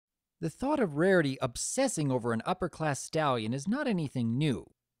The thought of Rarity obsessing over an upper-class stallion is not anything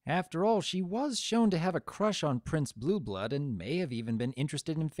new. After all, she was shown to have a crush on Prince Blueblood and may have even been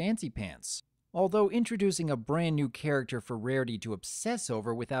interested in Fancy Pants. Although introducing a brand new character for Rarity to obsess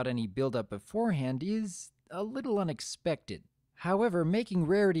over without any build-up beforehand is a little unexpected. However, making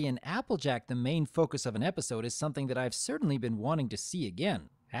Rarity and Applejack the main focus of an episode is something that I've certainly been wanting to see again.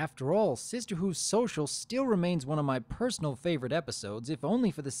 After all, Sister Who's Social still remains one of my personal favorite episodes, if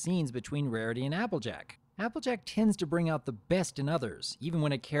only for the scenes between Rarity and Applejack. Applejack tends to bring out the best in others, even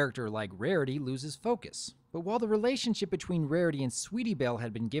when a character like Rarity loses focus. But while the relationship between Rarity and Sweetie Belle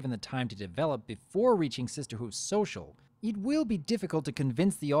had been given the time to develop before reaching Sister Who's Social, it will be difficult to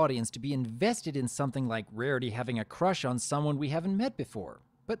convince the audience to be invested in something like Rarity having a crush on someone we haven't met before.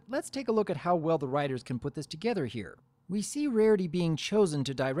 But let's take a look at how well the writers can put this together here. We see Rarity being chosen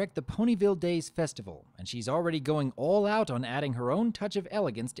to direct the Ponyville Days Festival, and she's already going all out on adding her own touch of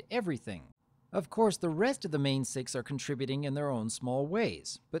elegance to everything. Of course, the rest of the main six are contributing in their own small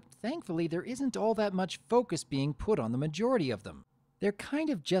ways, but thankfully there isn't all that much focus being put on the majority of them. They're kind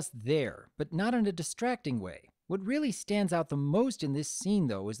of just there, but not in a distracting way. What really stands out the most in this scene,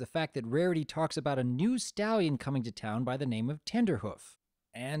 though, is the fact that Rarity talks about a new stallion coming to town by the name of Tenderhoof.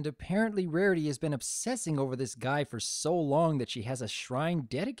 And apparently Rarity has been obsessing over this guy for so long that she has a shrine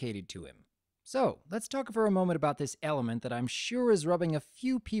dedicated to him. So, let's talk for a moment about this element that I'm sure is rubbing a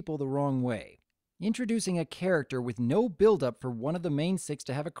few people the wrong way. Introducing a character with no build-up for one of the main six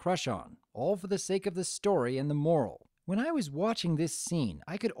to have a crush on, all for the sake of the story and the moral. When I was watching this scene,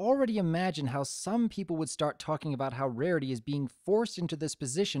 I could already imagine how some people would start talking about how Rarity is being forced into this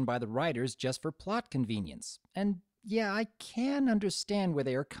position by the writers just for plot convenience. And yeah, I can understand where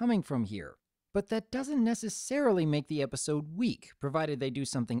they are coming from here. But that doesn't necessarily make the episode weak, provided they do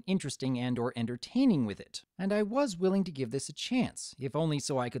something interesting and or entertaining with it. And I was willing to give this a chance, if only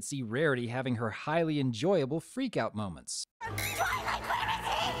so I could see Rarity having her highly enjoyable freakout moments. Twilight, where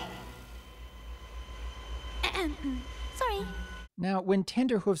is he? Sorry. Now, when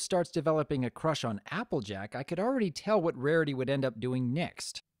Tenderhoof starts developing a crush on Applejack, I could already tell what Rarity would end up doing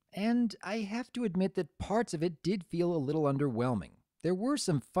next. And I have to admit that parts of it did feel a little underwhelming. There were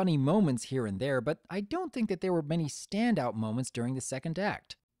some funny moments here and there, but I don't think that there were many standout moments during the second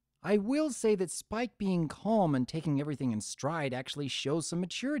act. I will say that Spike being calm and taking everything in stride actually shows some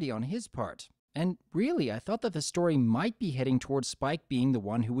maturity on his part. And really, I thought that the story might be heading towards Spike being the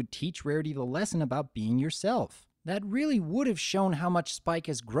one who would teach Rarity the lesson about being yourself. That really would have shown how much Spike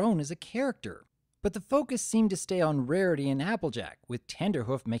has grown as a character. But the focus seemed to stay on Rarity and Applejack, with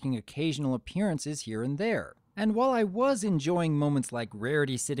Tenderhoof making occasional appearances here and there. And while I was enjoying moments like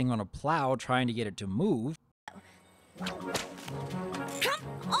Rarity sitting on a plow trying to get it to move, Come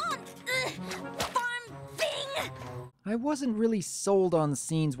on, farm thing! I wasn't really sold on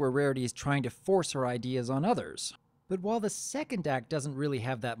scenes where Rarity is trying to force her ideas on others. But while the second act doesn't really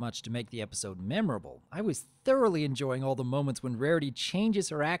have that much to make the episode memorable, I was thoroughly enjoying all the moments when Rarity changes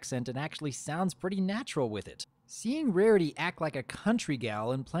her accent and actually sounds pretty natural with it. Seeing Rarity act like a country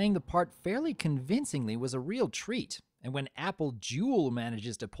gal and playing the part fairly convincingly was a real treat. And when Apple Jewel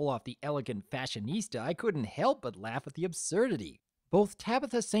manages to pull off the elegant fashionista, I couldn't help but laugh at the absurdity. Both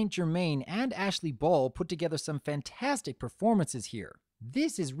Tabitha St. Germain and Ashley Ball put together some fantastic performances here.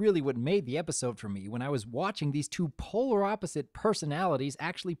 This is really what made the episode for me when I was watching these two polar opposite personalities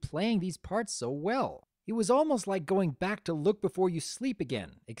actually playing these parts so well. It was almost like going back to Look Before You Sleep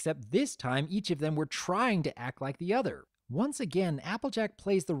again, except this time each of them were trying to act like the other. Once again, Applejack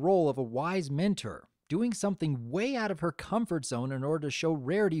plays the role of a wise mentor, doing something way out of her comfort zone in order to show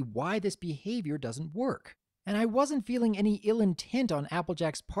Rarity why this behavior doesn't work. And I wasn't feeling any ill intent on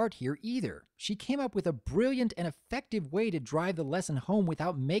Applejack's part here either. She came up with a brilliant and effective way to drive the lesson home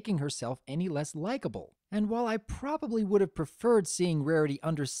without making herself any less likable. And while I probably would have preferred seeing Rarity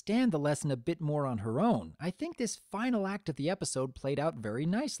understand the lesson a bit more on her own, I think this final act of the episode played out very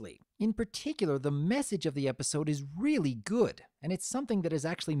nicely. In particular, the message of the episode is really good, and it's something that is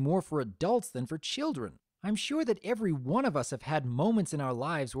actually more for adults than for children. I'm sure that every one of us have had moments in our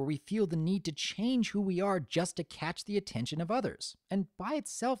lives where we feel the need to change who we are just to catch the attention of others. And by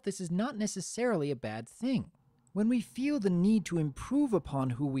itself, this is not necessarily a bad thing. When we feel the need to improve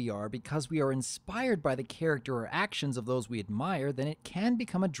upon who we are because we are inspired by the character or actions of those we admire, then it can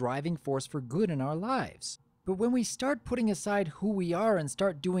become a driving force for good in our lives. But when we start putting aside who we are and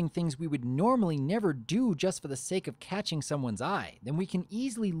start doing things we would normally never do just for the sake of catching someone's eye, then we can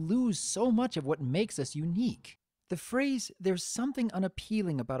easily lose so much of what makes us unique. The phrase, "there's something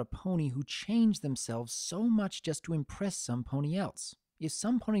unappealing about a pony who changed themselves so much just to impress some pony else." If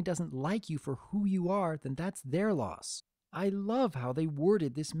some pony doesn't like you for who you are, then that's their loss. I love how they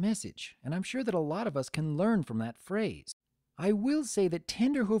worded this message, and I'm sure that a lot of us can learn from that phrase. I will say that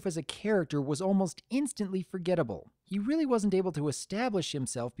Tenderhoof as a character was almost instantly forgettable. He really wasn't able to establish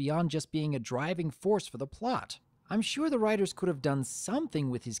himself beyond just being a driving force for the plot. I'm sure the writers could have done something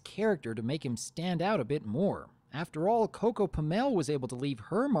with his character to make him stand out a bit more. After all, Coco Pamel was able to leave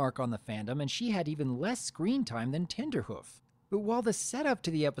her mark on the fandom, and she had even less screen time than Tenderhoof. But while the setup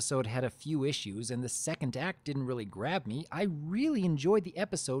to the episode had a few issues and the second act didn't really grab me, I really enjoyed the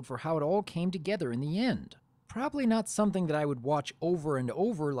episode for how it all came together in the end. Probably not something that I would watch over and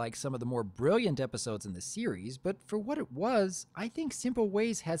over like some of the more brilliant episodes in the series, but for what it was, I think Simple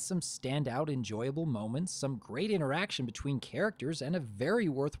Ways has some standout enjoyable moments, some great interaction between characters, and a very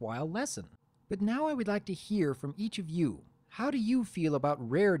worthwhile lesson. But now I would like to hear from each of you. How do you feel about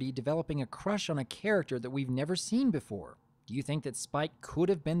Rarity developing a crush on a character that we've never seen before? Do you think that Spike could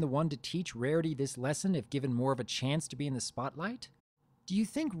have been the one to teach Rarity this lesson if given more of a chance to be in the spotlight? Do you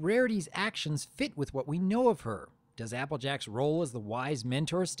think Rarity's actions fit with what we know of her? Does Applejack's role as the wise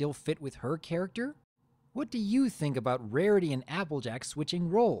mentor still fit with her character? What do you think about Rarity and Applejack switching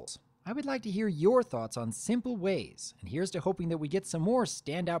roles? I would like to hear your thoughts on Simple Ways, and here's to hoping that we get some more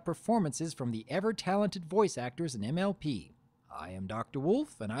standout performances from the ever-talented voice actors in MLP. I am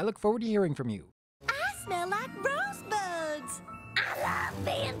DRWolf, and I look forward to hearing from you. I smell like rosebuds. I love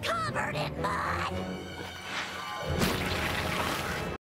being covered in mud.